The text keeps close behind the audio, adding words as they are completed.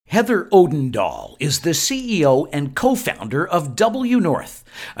Heather Odendaal is the CEO and co-founder of WNorth,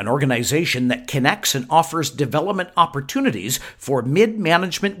 an organization that connects and offers development opportunities for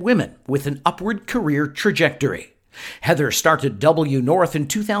mid-management women with an upward career trajectory. Heather started WNorth in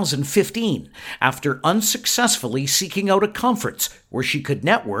 2015 after unsuccessfully seeking out a conference where she could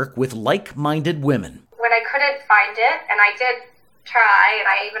network with like-minded women. When I couldn't find it, and I did try, and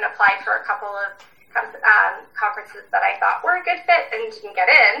I even applied for a couple of conferences that I thought were a good fit and didn't get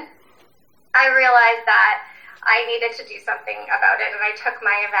in, I realized that I needed to do something about it, and I took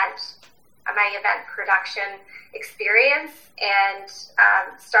my event production experience and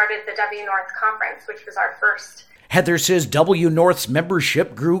started the WNorth conference, which was our first. Heather says WNorth's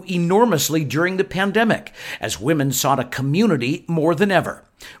membership grew enormously during the pandemic as women sought a community more than ever.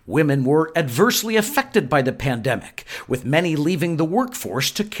 Women were adversely affected by the pandemic, with many leaving the workforce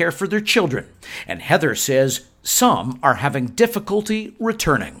to care for their children. And Heather says some are having difficulty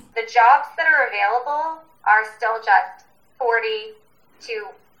returning. The jobs that are available are still just 40 to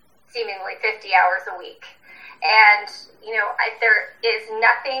seemingly 50 hours a week. And, there is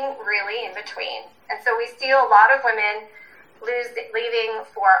nothing really in between. And so we see a lot of women leaving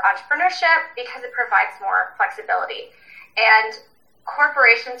for entrepreneurship because it provides more flexibility. And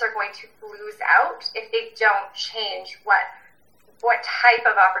corporations are going to lose out if they don't change what type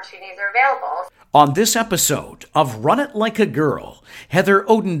of opportunities are available. On this episode of Run It Like a Girl, Heather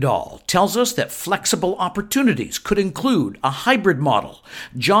Odendaal tells us that flexible opportunities could include a hybrid model,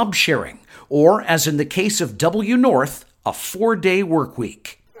 job sharing, or, as in the case of WNorth, a 4-day work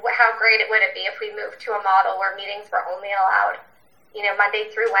week. How great would it be if we moved to a model where meetings were only allowed, Monday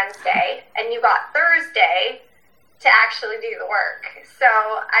through Wednesday, and you got Thursday to actually do the work. So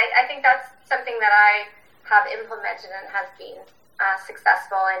I think that's something that I have implemented and has been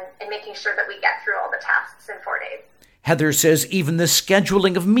successful in making sure that we get through all the tasks in 4 days. Heather says even the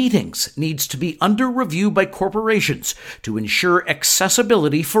scheduling of meetings needs to be under review by corporations to ensure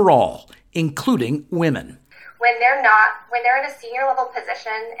accessibility for all, including women. When they're in a senior level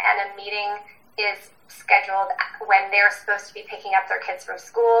position and a meeting is scheduled when they're supposed to be picking up their kids from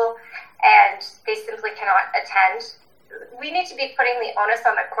school and they simply cannot attend, we need to be putting the onus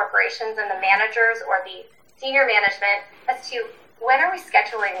on the corporations and the managers or the senior management as to when are we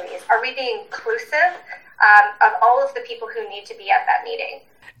scheduling these? Are we being inclusive of all of the people who need to be at that meeting?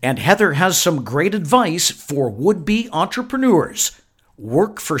 And Heather has some great advice for would-be entrepreneurs.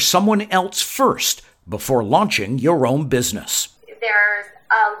 Work for someone else first before launching your own business. There's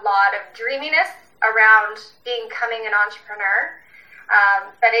a lot of dreaminess around becoming an entrepreneur,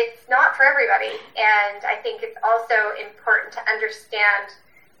 but it's not for everybody. And I think it's also important to understand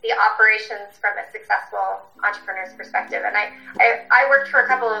the operations from a successful entrepreneur's perspective. And I worked for a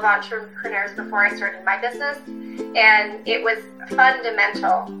couple of entrepreneurs before I started my business, and it was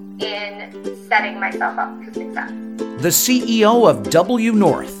fundamental in setting myself up for success. The CEO of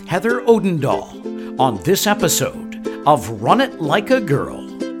WNorth, Heather Odendaal, on this episode of Run It Like a Girl.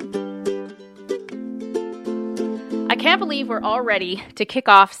 I can't believe we're all ready to kick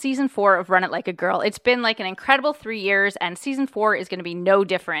off season 4 of Run It Like a Girl. It's been like an incredible 3 years, and season 4 is going to be no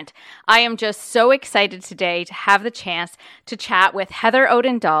different. I am just so excited today to have the chance to chat with Heather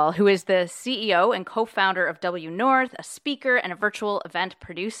Odendaal, who is the CEO and co-founder of WNorth, a speaker and a virtual event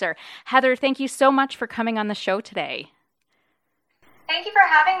producer. Heather, thank you so much for coming on the show today. Thank you for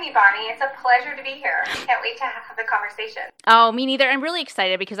having me, Bonnie. It's a pleasure to be here. I can't wait to have the conversation. Oh, me neither. I'm really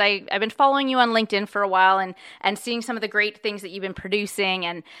excited because I've been following you on LinkedIn for a while and seeing some of the great things that you've been producing.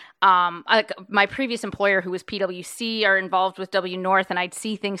 And my previous employer, who was PwC, are involved with WNorth, and I'd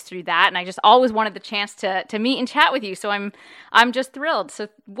see things through that. And I just always wanted the chance to meet and chat with you. So I'm just thrilled. So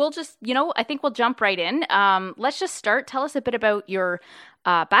we'll just, I think we'll jump right in. Let's just start. Tell us a bit about your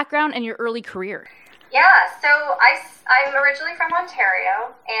background and your early career. Yeah, so I'm originally from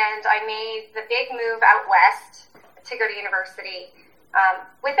Ontario, and I made the big move out west to go to university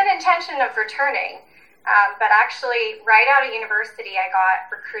with an intention of returning. But actually, right out of university, I got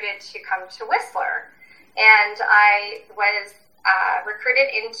recruited to come to Whistler. And I was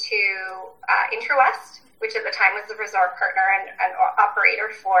recruited into InterWest, which at the time was the resort partner and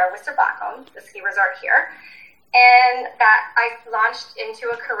operator for Whistler Blackcomb, the ski resort here. And that I launched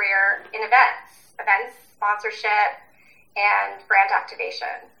into a career in events, sponsorship, and brand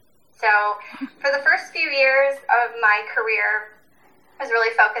activation. So for the first few years of my career, I was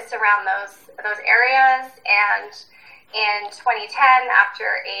really focused around those areas. And in 2010,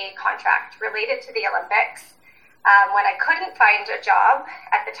 after a contract related to the Olympics, when I couldn't find a job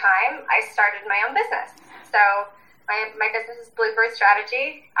at the time, I started my own business. So my business is Bluebird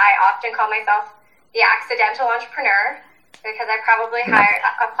Strategy. I often call myself the accidental entrepreneur because I probably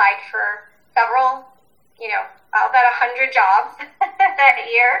applied for several, about 100 jobs that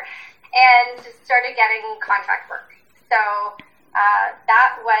year, and started getting contract work. So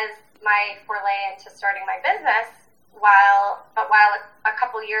that was my foray into starting my business. While a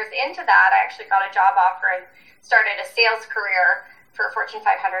couple years into that, I actually got a job offer and started a sales career for a Fortune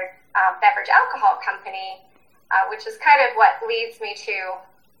 500 beverage alcohol company, which is kind of what leads me to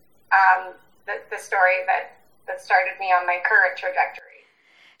the story that started me on my current trajectory.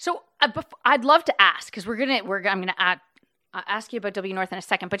 So I'd love to ask, because I'm gonna ask you about WNorth in a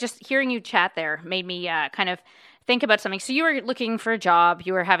second, but just hearing you chat there made me kind of think about something. So you were looking for a job,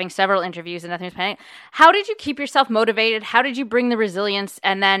 you were having several interviews and nothing was happening. How did you keep yourself motivated? How did you bring the resilience,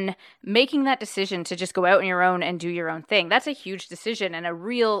 and then making that decision to just go out on your own and do your own thing? That's a huge decision and a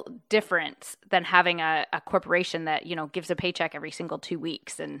real difference than having a corporation that, gives a paycheck every single 2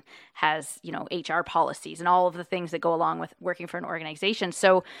 weeks and has, HR policies and all of the things that go along with working for an organization.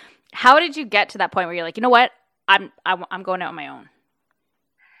 So how did you get to that point where you're like, you know what, I'm going out on my own?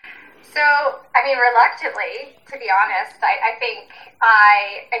 So, reluctantly, to be honest, I think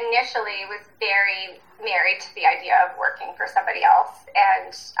I initially was very married to the idea of working for somebody else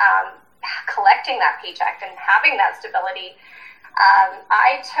and collecting that paycheck and having that stability.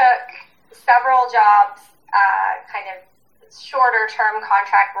 I took several jobs, kind of shorter term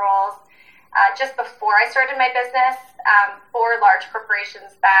contract roles, just before I started my business, for large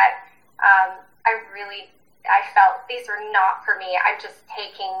corporations that I felt these are not for me. I'm just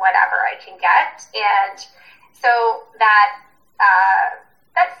taking whatever I can get. And so that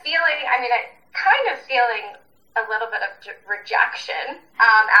feeling, kind of feeling a little bit of rejection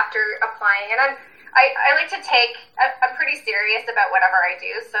after applying. And I like to I'm pretty serious about whatever I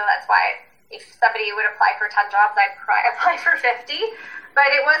do. So that's why if somebody would apply for 10 jobs, I'd probably apply for 50. But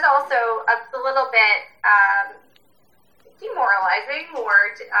it was also a little bit demoralizing,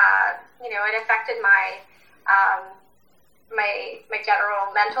 or, it affected my general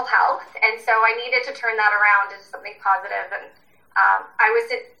mental health, and so I needed to turn that around into something positive. And I was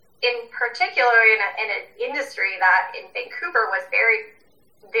in particular in an industry that in Vancouver was very,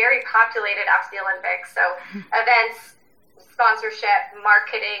 very populated after the Olympics. So events, sponsorship,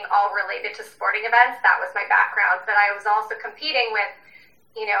 marketing, all related to sporting events. That was my background. But I was also competing with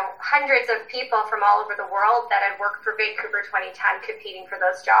hundreds of people from all over the world that had worked for Vancouver 2010, competing for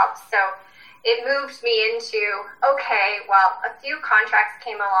those jobs. So it moved me into, okay, well, a few contracts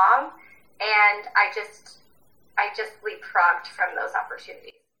came along, and I just leapfrogged from those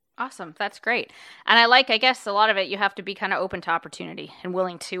opportunities. Awesome. That's great. And I guess a lot of it, you have to be kind of open to opportunity and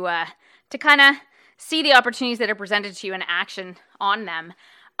willing to kind of see the opportunities that are presented to you and action on them.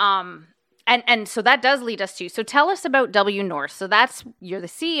 And so that does lead us to, so tell us about WNorth. So you're the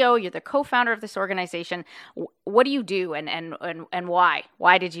CEO, you're the co-founder of this organization. What do you do, and why?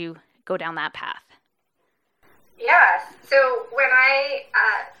 Why did you go down that path? Yes. So when I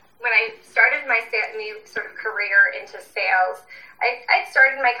started my new sort of career into sales, I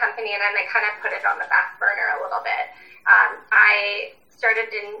started my company and then I kind of put it on the back burner a little bit. I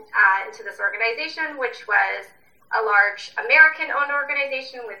started into this organization, which was a large American-owned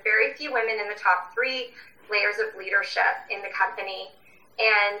organization with very few women in the top 3 layers of leadership in the company.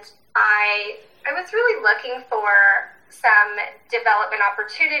 And I was really looking for some development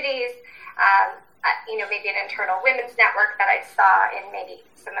opportunities, maybe an internal women's network that I saw in maybe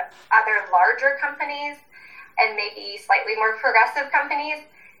some other larger companies and maybe slightly more progressive companies.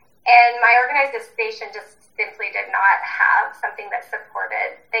 And my organization just simply did not have something that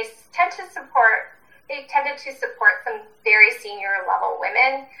supported. They tended to support some very senior level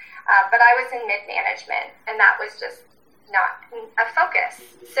women, but I was in mid-management, and that was just not a focus.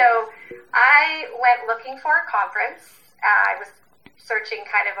 So I went looking for a conference. I was searching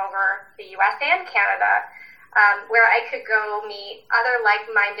kind of over the US and Canada, where I could go meet other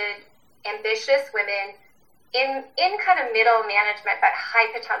like-minded, ambitious women in kind of middle management, but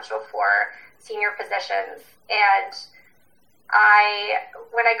high potential for senior positions. And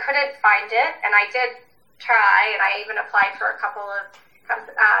when I couldn't find it, and I did try, and I even applied for a couple of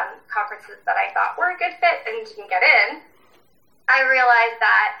conferences that I thought were a good fit and didn't get in, I realized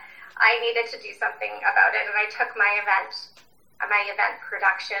that I needed to do something about it. And I took my event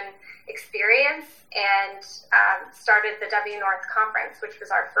production experience and started the WNorth conference, which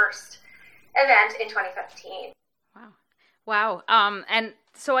was our first event in 2015. Wow. And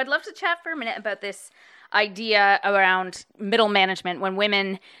so I'd love to chat for a minute about this idea around middle management. When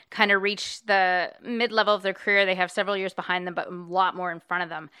women kind of reach the mid-level of their career, they have several years behind them, but a lot more in front of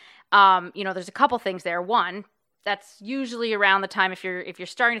them. There's a couple things there. One, that's usually around the time, if you're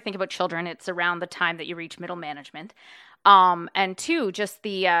starting to think about children, it's around the time that you reach middle management. And two, just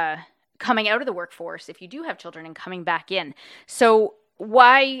the coming out of the workforce if you do have children and coming back in. So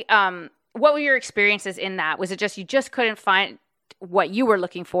why? What were your experiences in that? Was it just you just couldn't find what you were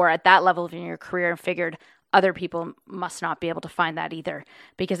looking for at that level in your career and figured other people must not be able to find that either?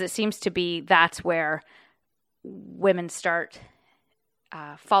 Because it seems to be that's where women start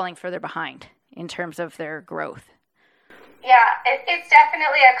falling further behind in terms of their growth. Yeah, it's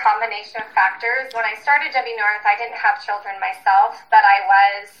definitely a combination of factors. When I started WNorth, I didn't have children myself, but I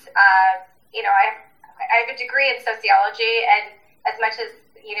was, I have a degree in sociology, and as much as,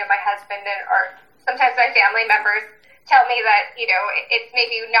 my husband or sometimes my family members tell me that, it's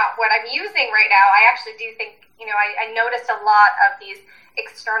maybe not what I'm using right now, I actually do think, I noticed a lot of these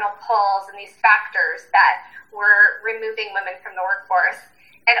external pulls and these factors that were removing women from the workforce.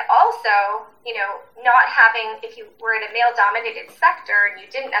 And also, not having, if you were in a male-dominated sector and you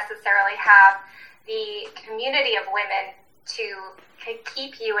didn't necessarily have the community of women to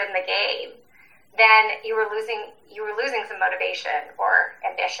keep you in the game, then you were losing some motivation or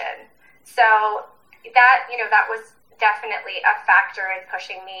ambition. So that, that was definitely a factor in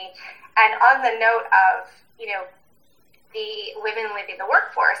pushing me. And on the note of, the women leaving the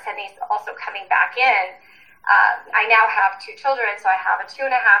workforce and these also coming back in, I now have 2 children, so I have a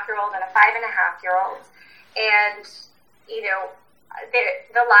 2.5-year-old and a 5.5-year-old. And,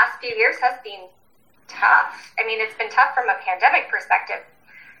 the last few years has been tough. I mean, it's been tough from a pandemic perspective.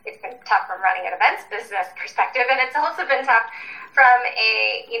 It's been tough from running an events business perspective, and it's also been tough from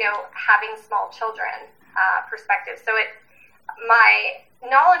a, having small children perspective. So my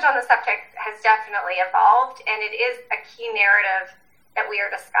knowledge on the subject has definitely evolved, and it is a key narrative that we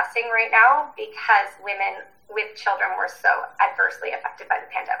are discussing right now because women with children were so adversely affected by the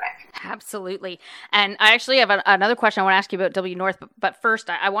pandemic. Absolutely. And I actually have another question I want to ask you about WNorth, but first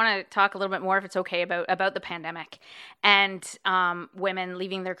I want to talk a little bit more, if it's okay, about the pandemic and women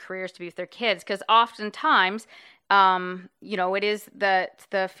leaving their careers to be with their kids, because oftentimes it is that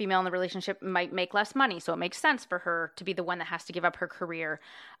the female in the relationship might make less money, so it makes sense for her to be the one that has to give up her career.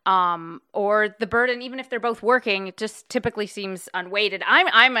 Or the burden, even if they're both working, it just typically seems unweighted.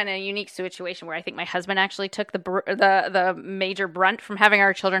 I'm in a unique situation where I think my husband actually took the major brunt from having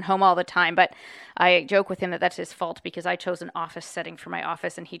our children home all the time, but I joke with him that that's his fault because I chose an office setting for my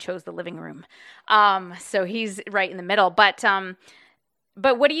office and he chose the living room. So he's right in the middle, but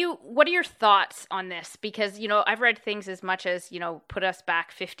what are your thoughts on this? Because, I've read things as much as, put us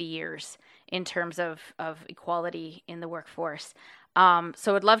back 50 years in terms of equality in the workforce.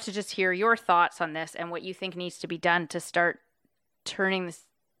 So I'd love to just hear your thoughts on this and what you think needs to be done to start turning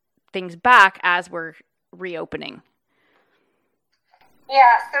things back as we're reopening.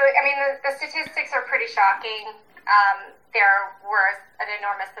 Yeah, so, the statistics are pretty shocking. There was an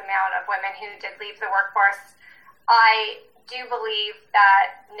enormous amount of women who did leave the workforce. I do believe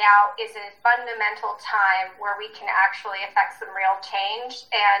that now is a fundamental time where we can actually affect some real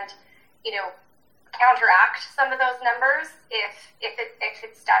change and, counteract some of those numbers if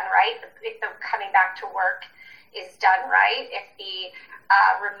it's done right, if the coming back to work is done right, if the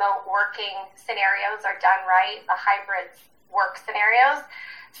remote working scenarios are done right, the hybrid work scenarios.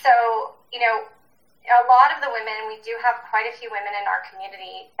 So, a lot of the women, we do have quite a few women in our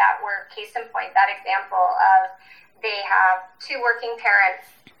community that were, case in point, that example of they have 2 working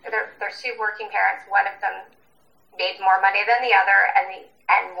parents. There's 2 working parents. One of them made more money than the other,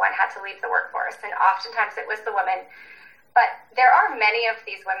 and one had to leave the workforce. And oftentimes it was the woman. But there are many of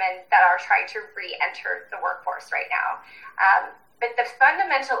these women that are trying to re-enter the workforce right now. But the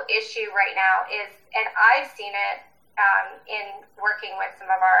fundamental issue right now is, and I've seen it in working with some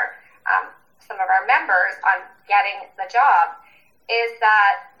of our members on getting the job, is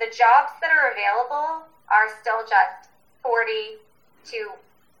that the jobs that are available are still just 40 to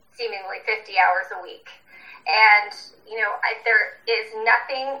seemingly 50 hours a week. And, there is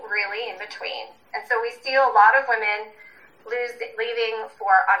nothing really in between. And so we see a lot of women leaving for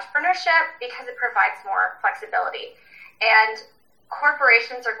entrepreneurship because it provides more flexibility. And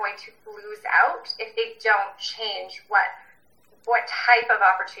corporations are going to lose out if they don't change what type of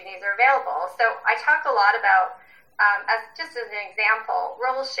opportunities are available. So I talk a lot about, as an example,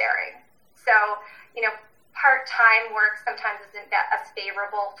 role sharing. So, part-time work sometimes isn't as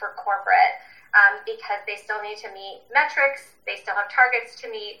favorable for corporate because they still need to meet metrics. They still have targets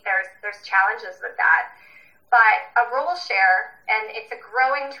to meet. There's challenges with that. But a role share, and it's a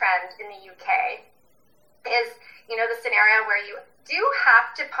growing trend in the UK, is, the scenario where you do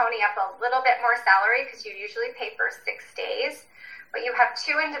have to pony up a little bit more salary because you usually pay for 6 days, but you have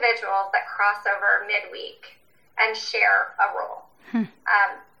 2 individuals that cross over midweek and share a role.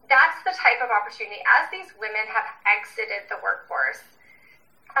 that's the type of opportunity, as these women have exited the workforce,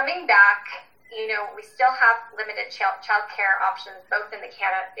 coming back, we still have limited child care options both in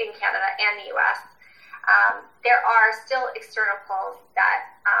Canada and the U.S. There are still external pulls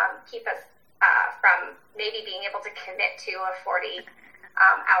that keep us from maybe being able to commit to a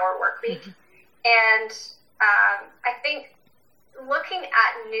 40-hour work week. And I think looking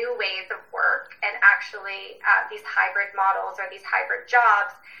at new ways of work and actually these hybrid models or these hybrid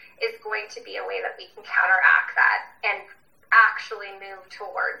jobs is going to be a way that we can counteract that and actually move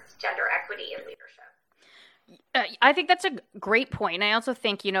towards gender equity in leadership. I think that's a great point. I also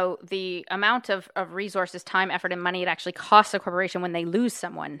think, the amount of resources, time, effort, and money it actually costs a corporation when they lose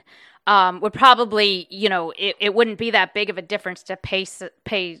someone would probably, it wouldn't be that big of a difference to pay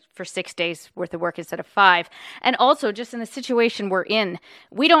for 6 days worth of work instead of 5. And also, just in the situation we're in,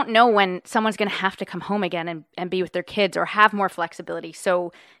 we don't know when someone's going to have to come home again and be with their kids or have more flexibility.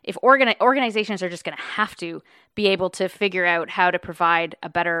 So if organizations are just going to have to be able to figure out how to provide a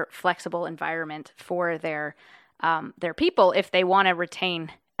better flexible environment for their people if they want to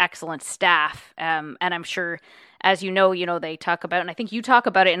retain excellent staff. And I'm sure, as they talk about, and I think you talk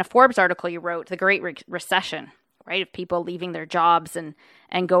about it in a Forbes article you wrote, the Great Recession, right? Of people leaving their jobs and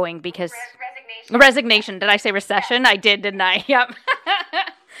going because... Resignation. Did I say recession? I did, didn't I? Yep.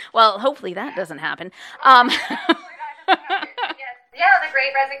 Well, hopefully that doesn't happen. Yeah, the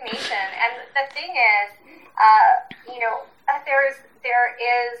Great Resignation. And the thing is,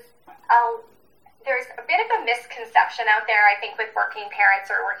 there's a bit of a misconception out there, I think, with working parents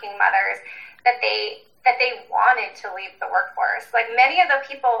or working mothers that they wanted to leave the workforce. Like, many of the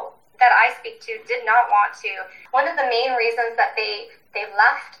people that I speak to did not want to. One of the main reasons that they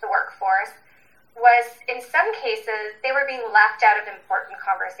left the workforce was, in some cases, they were being left out of important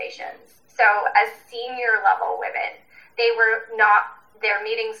conversations. So as senior level women, their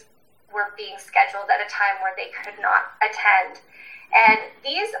meetings were being scheduled at a time where they could not attend. And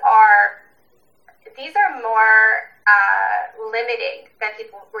these are more limiting than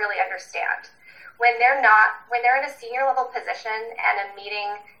people really understand. When they're in a senior level position and a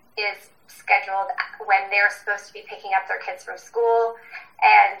meeting is scheduled when they're supposed to be picking up their kids from school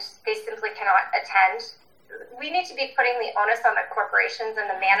and they simply cannot attend, we need to be putting the onus on the corporations and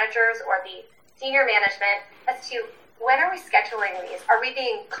the managers or the senior management as to when are we scheduling these? Are we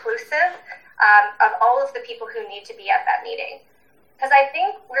being inclusive of all of the people who need to be at that meeting? Because I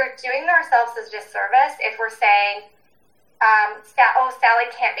think we're doing ourselves a disservice if we're saying, Sally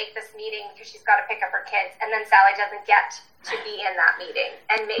can't make this meeting because she's got to pick up her kids, and then Sally doesn't get to be in that meeting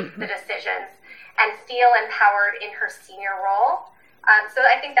and make the decisions and feel empowered in her senior role. So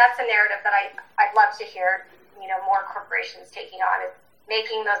I think that's a narrative that I'd love to hear, more corporations taking on, is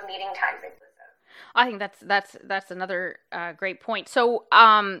making those meeting times inclusive. I think that's another great point. So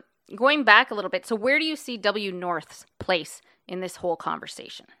going back a little bit, so where do you see WNorth's place in this whole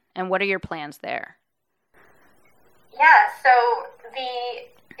conversation, and what are your plans there? Yeah, so the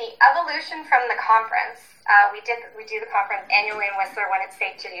evolution from the conference, we do the conference annually in Whistler when it's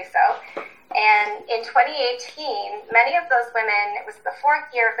safe to do so. And in 2018, many of those women, it was the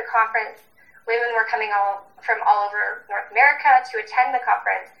 4th year of the conference, women were coming from all over North America to attend the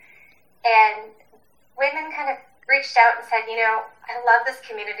conference. And women kind of reached out and said, I love this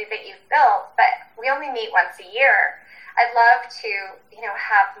community that you've built, but we only meet once a year. I'd love to,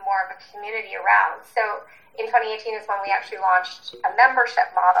 have more of a community around. So in 2018 is when we actually launched a membership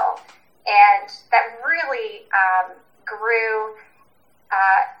model, and that really grew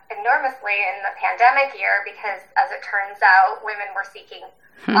enormously in the pandemic year because, as it turns out, women were seeking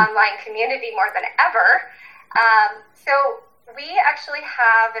online community more than ever. So we actually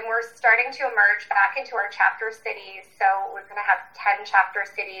have, and we're starting to emerge back into our chapter cities. So we're going to have 10 chapter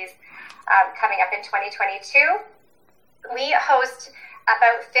cities coming up in 2022. We host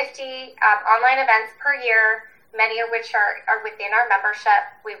about 50 online events per year, many of which are within our membership.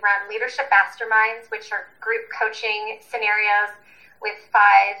 We run leadership masterminds, which are group coaching scenarios with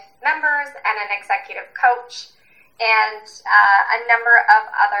 5 members and an executive coach, and a number of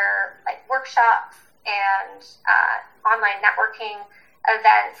other workshops and online networking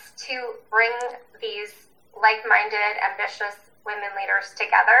events to bring these like-minded, ambitious women leaders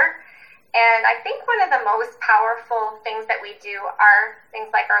together. And I think one of the most powerful things that we do are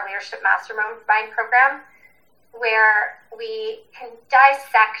things like our Leadership Mastermind program, where we can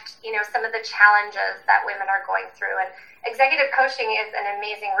dissect, some of the challenges that women are going through. And executive coaching is an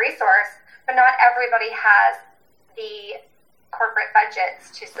amazing resource, but not everybody has the corporate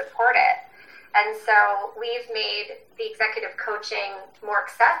budgets to support it. And so we've made the executive coaching more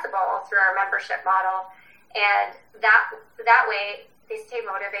accessible through our membership model. And that way, they stay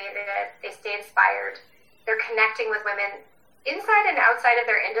motivated, they stay inspired, they're connecting with women inside and outside of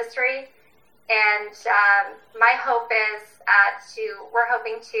their industry. And my hope is we're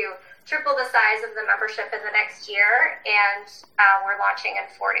hoping to triple the size of the membership in the next year, and we're launching in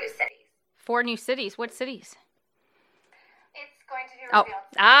 4 new cities. 4 new cities? What cities? It's going to be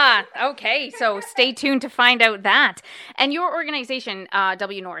revealed. Okay. So stay tuned to find out that. And your organization,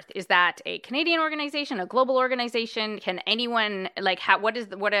 WNorth, is that a Canadian organization, a global organization? Can anyone,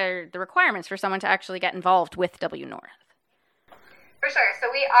 what are the requirements for someone to actually get involved with WNorth? For sure. So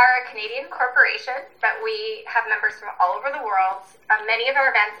we are a Canadian corporation, but we have members from all over the world. Many of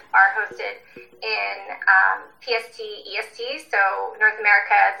our events are hosted in PST, EST, so North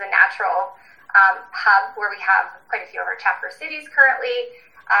America is a natural hub where we have quite a few of our chapter cities currently,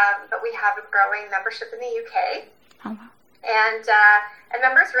 but we have a growing membership in the UK. Oh, wow. And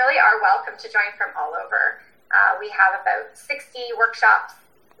members really are welcome to join from all over. We have about 60 workshops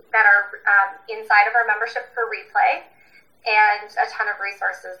that are inside of our membership for replay, and a ton of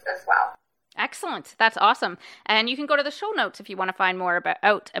resources as well. Excellent. That's awesome. And you can go to the show notes if you want to find more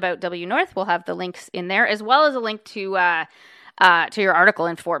about WNorth. We'll have the links in there, as well as a link to your article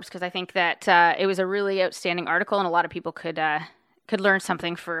in Forbes, because I think that it was a really outstanding article, and a lot of people could learn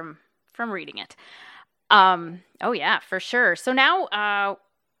something from reading it. Oh yeah, for sure. So now I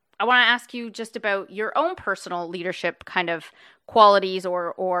want to ask you just about your own personal leadership kind of qualities,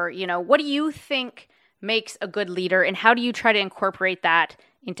 or what do you think makes a good leader, and how do you try to incorporate that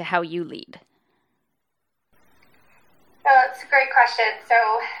into how you lead? Oh, it's a great question. So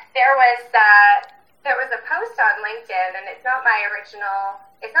there was a post on LinkedIn, and it's not my original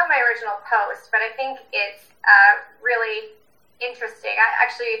post, but I think it's really interesting.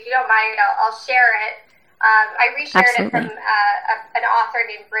 Actually, if you don't mind, I'll share it. I reshared it from an author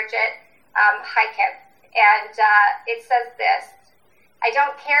named Bridget Heikip, and it says this: I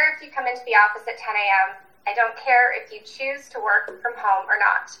don't care if you come into the office at 10 a.m. I don't care if you choose to work from home or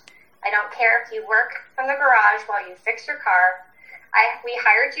not. I don't care if you work from the garage while you fix your car. We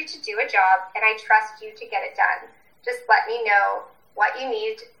hired you to do a job, and I trust you to get it done. Just let me know what you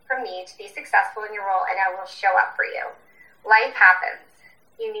need from me to be successful in your role, and I will show up for you. Life happens.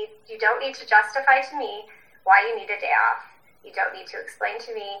 You don't need to justify to me why you need a day off. You don't need to explain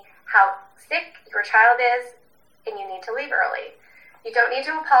to me how sick your child is, and you need to leave early. You don't need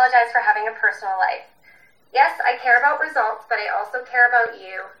to apologize for having a personal life. Yes, I care about results, but I also care about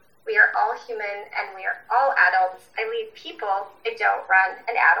you. We are all human, and we are all adults. I lead people. I don't run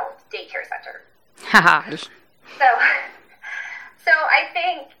an adult daycare center. So I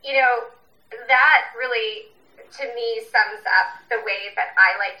think, that really, to me, sums up the way that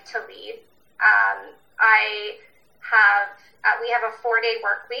I like to lead. We have a 4-day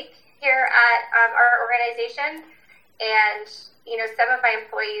work week here at our organization, and some of my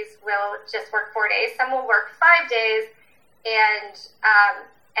employees will just work 4 days. Some will work 5 days, and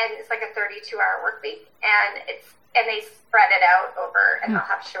it's like a 32-hour work week, and they spread it out over, and they'll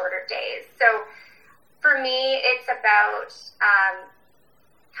have shorter days. So for me, it's about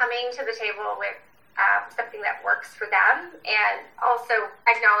coming to the table with something that works for them, and also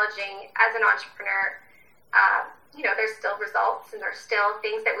acknowledging, as an entrepreneur, there's still results, and there's still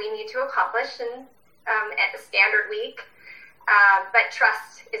things that we need to accomplish in at the standard week. But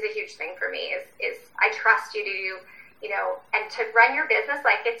trust is a huge thing for me. Is I trust you to and to run your business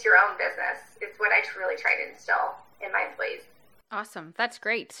like it's your own business is what I really try to instill in my employees. Awesome. That's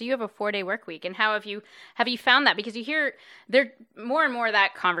great. So you have a 4-day work week, and how have you found that? Because you hear there more and more of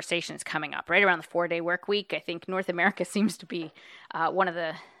that conversation is coming up right around the 4-day work week. I think North America seems to be one of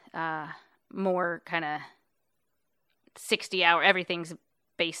the more kind of 60-hour, everything's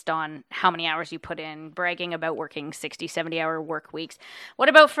based on how many hours you put in, bragging about working 60, 70-hour work weeks. What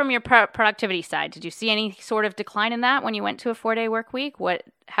about from your productivity side? Did you see any sort of decline in that when you went to a 4-day work week?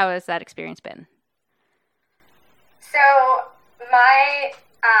 How has that experience been? So my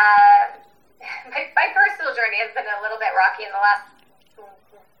personal journey has been a little bit rocky in the last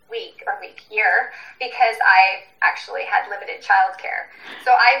year because I've actually had limited childcare.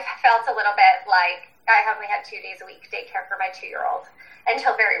 So I've felt a little bit like I only had 2 days a week daycare for my 2-year-old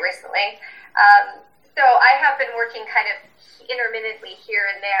until very recently. So I have been working kind of intermittently here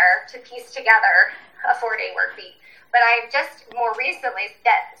and there to piece together a 4-day work week. But I've just more recently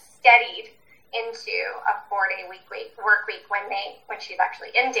steadied into a 4-day work week when she's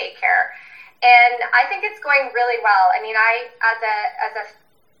actually in daycare. And I think it's going really well. I mean, I, as a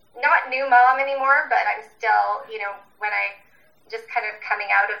not new mom anymore, but I'm still, when I just kind of coming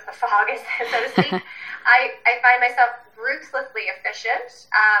out of the fog, so to speak, I find myself ruthlessly efficient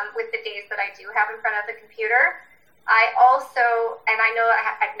with the days that I do have in front of the computer. I also, and I know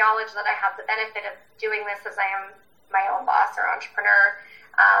I acknowledge that I have the benefit of doing this as I am my own boss or entrepreneur,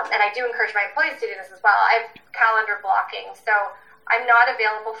 and I do encourage my employees to do this as well. I have calendar blocking, so I'm not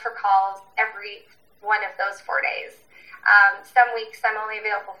available for calls every one of those 4 days. Some weeks I'm only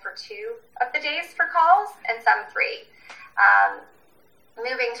available for 2 of the days for calls, and some 3.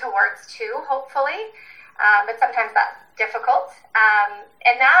 Moving towards 2, hopefully, but sometimes that's difficult.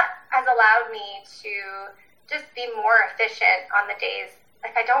 And that has allowed me to just be more efficient on the days.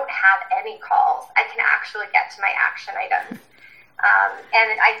 If I don't have any calls, I can actually get to my action items.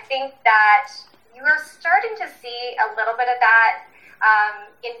 And I think that you are starting to see a little bit of that.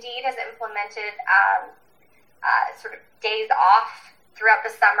 Indeed has implemented sort of days off throughout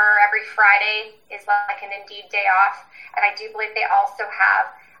the summer. Every Friday is like an Indeed day off. And I do believe they also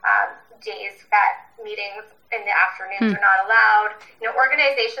have days that meetings in the afternoons are not allowed.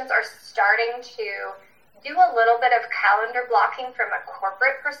 Organizations are starting to do a little bit of calendar blocking from a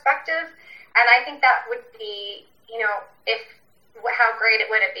corporate perspective. And I think that would be, how great it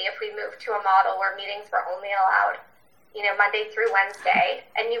would it be if we moved to a model where meetings were only allowed, Monday through Wednesday,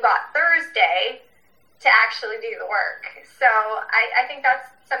 and you got Thursday to actually do the work. So I think that's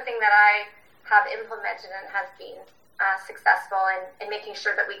something that I have implemented and has been successful in making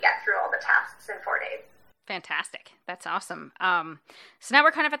sure that we get through all the tasks in 4 days. Fantastic. That's awesome. So now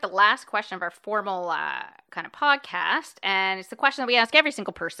we're kind of at the last question of our formal kind of podcast. And it's the question that we ask every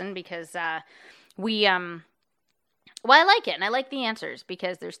single person because I like it. And I like the answers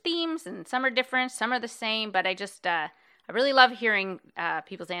because there's themes and some are different, some are the same. But I really love hearing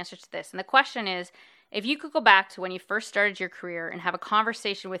people's answers to this. And the question is, if you could go back to when you first started your career and have a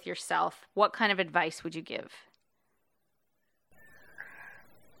conversation with yourself, what kind of advice would you give?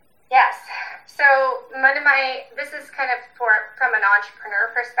 Yes. So this is kind of from an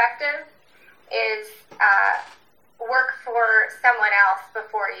entrepreneur perspective, is work for someone else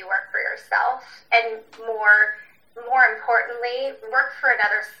before you work for yourself. And more importantly,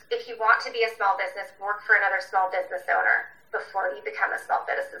 if you want to be a small business, work for another small business owner before you become a small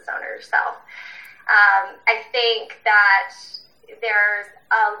business owner yourself. I think that there's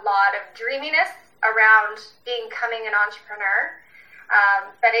a lot of dreaminess around becoming an entrepreneur.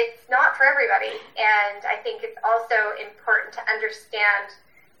 But it's not for everybody. And I think it's also important to understand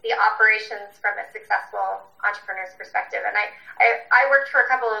the operations from a successful entrepreneur's perspective. And I worked for a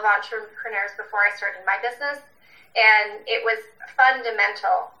couple of entrepreneurs before I started my business, and it was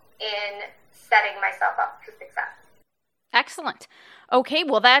fundamental in setting myself up for success. Excellent. Okay,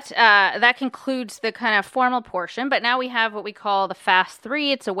 well, that concludes the kind of formal portion, but now we have what we call the Fast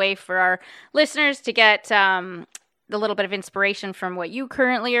 3. It's a way for our listeners to get a little bit of inspiration from what you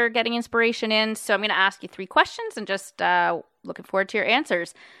currently are getting inspiration in. So I'm going to ask you 3 questions and just looking forward to your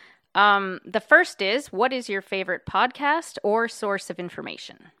answers. The first is, what is your favorite podcast or source of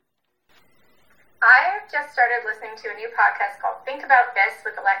information? I just started listening to a new podcast called Think About This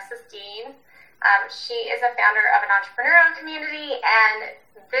with Alexis Dean. She is a founder of an entrepreneurial community, and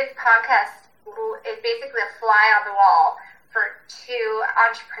this podcast is basically a fly on the wall for 2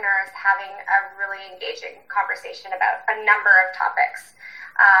 entrepreneurs having a really engaging conversation about a number of topics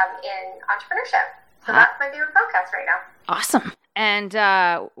in entrepreneurship. So that's my favorite podcast right now. Awesome. And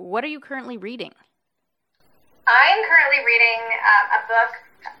what are you currently reading? I'm currently reading a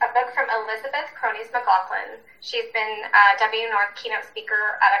book from Elizabeth Cronies McLaughlin. She's been a WNorth keynote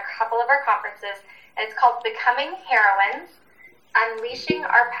speaker at a couple of our conferences, and it's called Becoming Heroines, Unleashing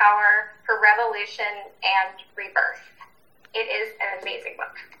Our Power for Revolution and Rebirth. It is an amazing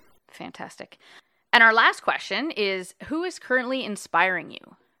book. Fantastic. And our last question is, who is currently inspiring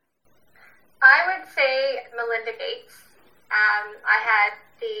you? I would say Melinda Gates. I had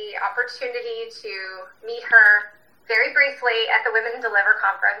the opportunity to meet her very briefly at the Women Deliver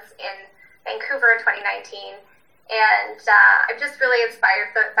conference in Vancouver in 2019. And I'm just really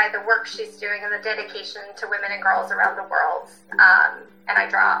inspired by the work she's doing and the dedication to women and girls around the world. And I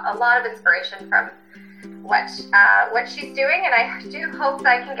draw a lot of inspiration from what she's doing, and I do hope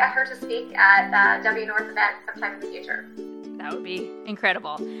that I can get her to speak at WNorth event sometime in the future. That would be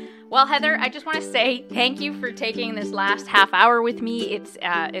incredible. Well, Heather, I just want to say thank you for taking this last half hour with me. It's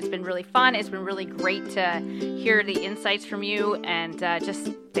been really fun. It's been really great to hear the insights from you, and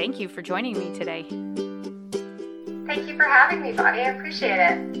just thank you for joining me today. Thank you for having me, Bonnie. I appreciate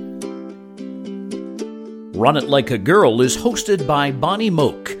it. Run It Like a Girl is hosted by Bonnie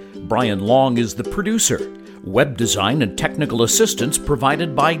Moak. Brian Long is the producer. Web design and technical assistance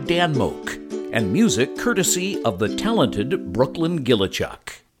provided by Dan Moak. And music courtesy of the talented Brooklyn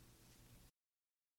Gillichuk.